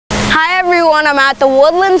Hi everyone, I'm at the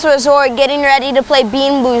Woodlands Resort getting ready to play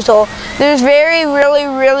Bean Boozled. There's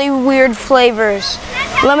really weird flavors.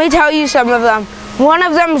 Let me tell you some of them. One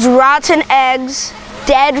of them is rotten eggs,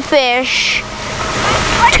 dead fish,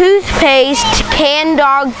 toothpaste, canned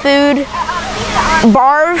dog food,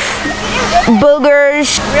 barf,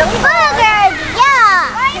 boogers,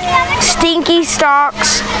 Yeah. stinky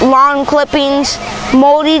stalks, lawn clippings,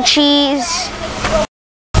 moldy cheese.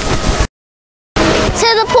 So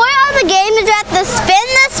the point of the game is you have to spin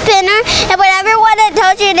the spinner, and whatever one it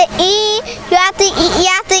tells you to eat, you have to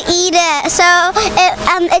eat it. So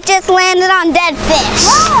it just landed on dead fish.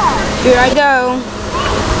 Here I go.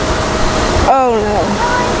 Oh no.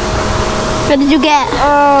 What did you get?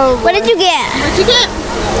 Oh. What did you get? What'd you get?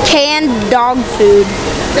 Canned dog food.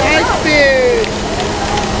 Dog food.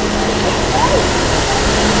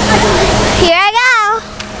 Here I go.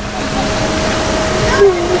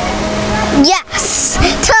 Yes,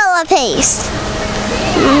 toilet paste.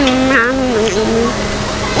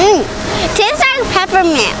 Tastes like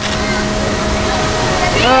peppermint.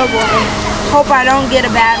 Oh boy. Hope I don't get a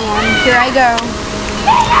bad one. Here I go.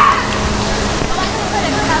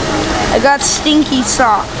 I got stinky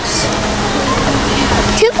socks.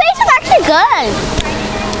 Toothpaste is actually good.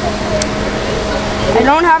 I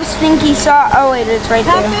don't have stinky socks. Oh wait, it's right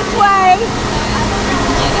Come there. this way.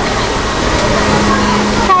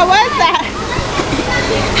 How was that?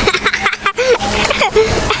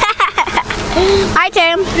 My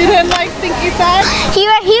turn. You didn't like stinky socks? Here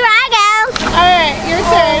I go. Alright, your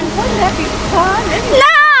turn.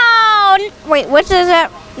 No! Wait, what is it?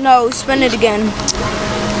 No, spin it again.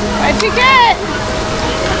 What'd you get?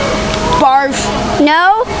 Barf.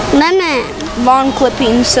 No, lemon. Lawn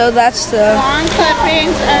clippings, so that's the... Long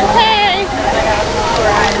clippings. Okay.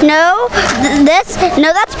 No,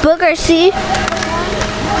 that's booger, see?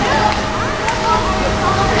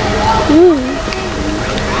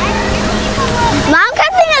 Long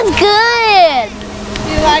clipping is good.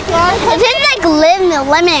 You like long It clippings? tastes like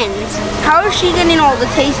lemons. How is she getting all the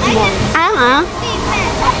tasty ones? I don't know.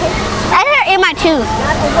 I had it in my tooth.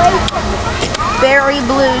 Berry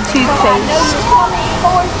blue toothpaste.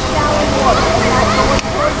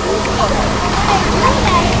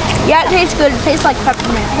 Yeah, it tastes good. It tastes like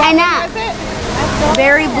peppermint. I know. Was it?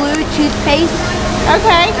 Berry blue toothpaste.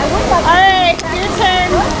 Okay. Alright, your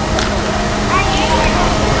turn.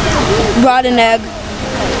 Rotten egg.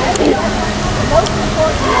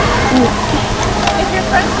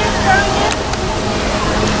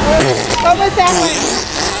 What was that one?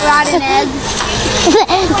 Rotten egg.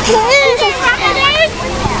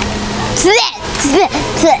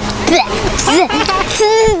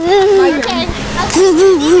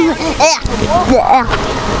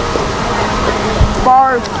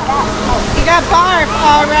 Barf. You got barf.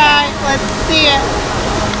 Alright, let's see it.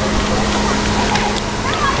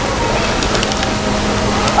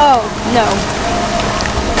 Oh, no.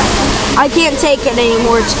 I can't take it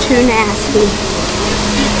anymore. It's too nasty.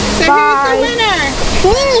 So Bye. who's the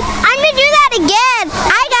winner? I'm gonna do that again.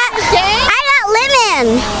 I got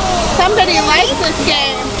lemon. Somebody likes this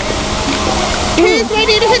game. Who's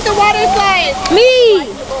ready to hit the water slide? Me!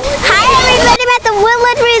 Hi everybody, I'm at the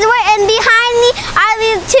Woodlands Resort, and behind me are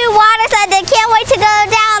these two water slides. I can't wait to go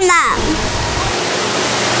down them.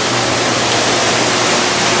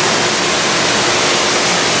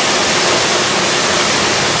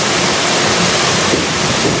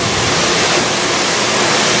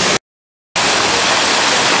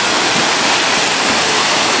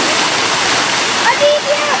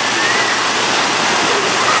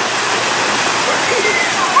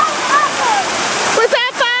 Was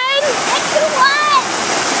that fun?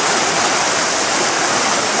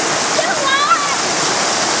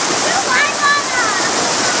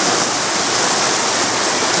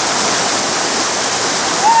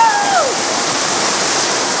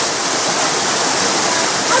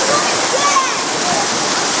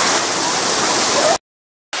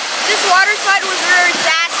 This water slide was very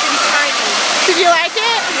fast and tiny. Did you like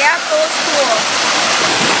it? Yeah, it was cool.